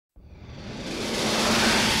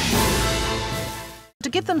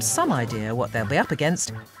give them some idea what they'll be up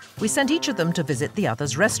against, we sent each of them to visit the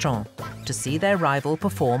other's restaurant to see their rival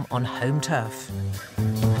perform on home turf.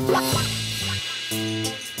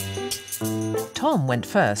 Tom went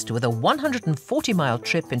first with a 140-mile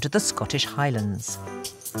trip into the Scottish Highlands.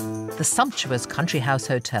 The sumptuous country house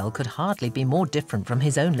hotel could hardly be more different from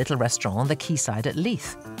his own little restaurant on the quayside at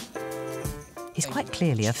Leith. He's quite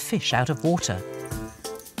clearly a fish out of water.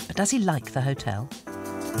 But does he like the hotel?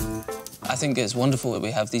 I think it's wonderful that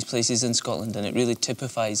we have these places in Scotland, and it really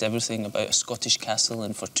typifies everything about a Scottish castle,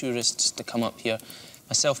 and for tourists to come up here.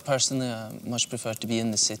 Myself personally, I much prefer to be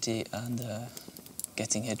in the city and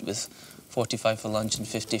getting hit with 45 for lunch and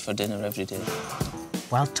 50 for dinner every day.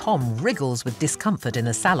 While Tom wriggles with discomfort in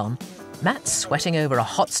the salon, Matt's sweating over a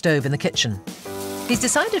hot stove in the kitchen. He's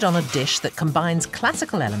decided on a dish that combines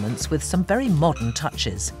classical elements with some very modern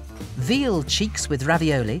touches. Veal cheeks with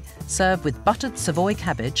ravioli, served with buttered Savoy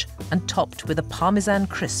cabbage and topped with a Parmesan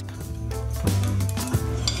crisp.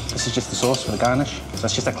 This is just the sauce for the garnish. So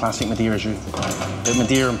it's just a classic Madeira jus. The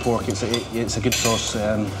Madeira and pork, it's a good sauce.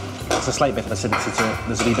 It's a slight bit of acidity to it.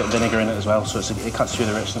 There's a wee bit of vinegar in it as well, so it cuts through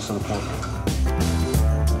the richness of the pork.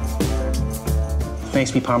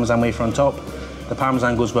 Nice wee Parmesan wafer on top. The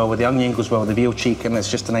Parmesan goes well with the onion, goes well with the veal cheek, and it's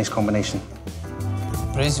just a nice combination.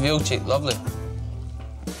 Braised veal cheek, lovely.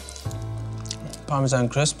 Parmesan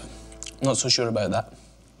crisp, not so sure about that.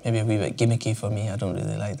 Maybe a wee bit gimmicky for me, I don't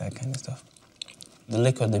really like that kind of stuff. The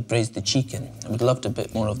liquor they braised the cheek in, I would love a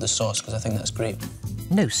bit more of the sauce, because I think that's great.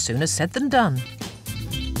 No sooner said than done.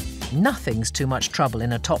 Nothing's too much trouble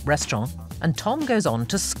in a top restaurant, and Tom goes on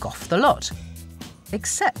to scoff the lot.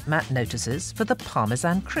 Except Matt notices for the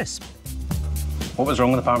Parmesan crisp. What was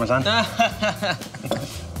wrong with the Parmesan?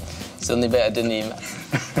 It's only bit I didn't eat.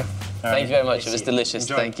 Thank you very much, it was delicious,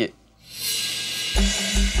 thank you.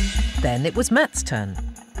 Then it was Matt's turn.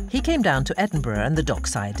 He came down to Edinburgh and the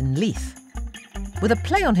dockside in Leith. With a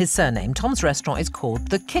play on his surname, Tom's restaurant is called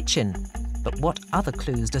The Kitchen. But what other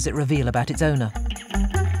clues does it reveal about its owner?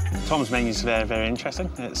 Tom's menu is very, very interesting.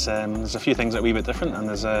 There's a few things that are a wee bit different, and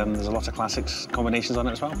there's a lot of classics combinations on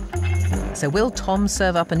it as well. So will Tom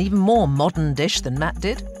serve up an even more modern dish than Matt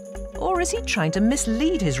did? Or is he trying to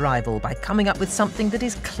mislead his rival by coming up with something that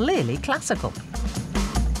is clearly classical?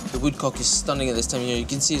 The woodcock is stunning at this time of year. You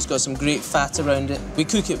can see it's got some great fat around it. We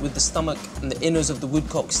cook it with the stomach and the innards of the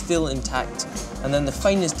woodcock still intact. And then the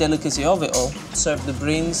finest delicacy of it all, serve the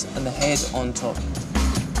brains and the head on top.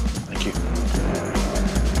 Thank you.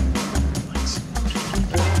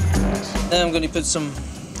 Then I'm going to put some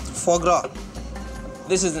foie gras.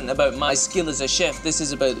 This isn't about my skill as a chef, this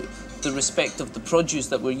is about the respect of the produce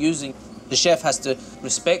that we're using. The chef has to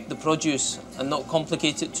respect the produce and not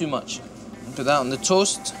complicate it too much. Put that on the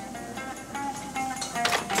toast.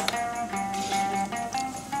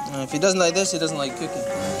 Now, if he doesn't like this, he doesn't like cooking.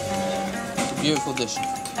 It's a beautiful dish.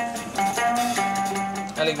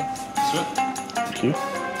 There you go. Thank you.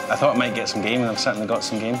 I thought it might get some game, and I've certainly got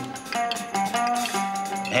some game.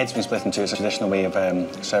 The head's been split into a traditional way of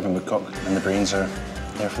serving woodcock, and the brains are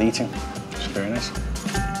there for the eating. It's very nice.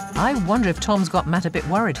 I wonder if Tom's got Matt a bit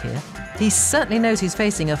worried here. He certainly knows he's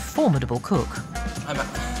facing a formidable cook. Hi, Matt.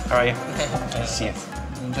 How are you? Nice to see you.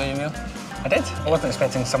 Enjoy your meal? I did. I wasn't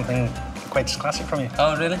expecting something quite classic from you.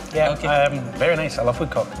 Oh, really? Yeah, okay. Very nice. I love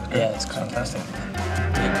woodcock. Yeah, it's great. Fantastic.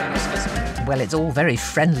 Well, it's all very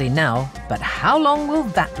friendly now, but how long will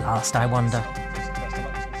that last, I wonder?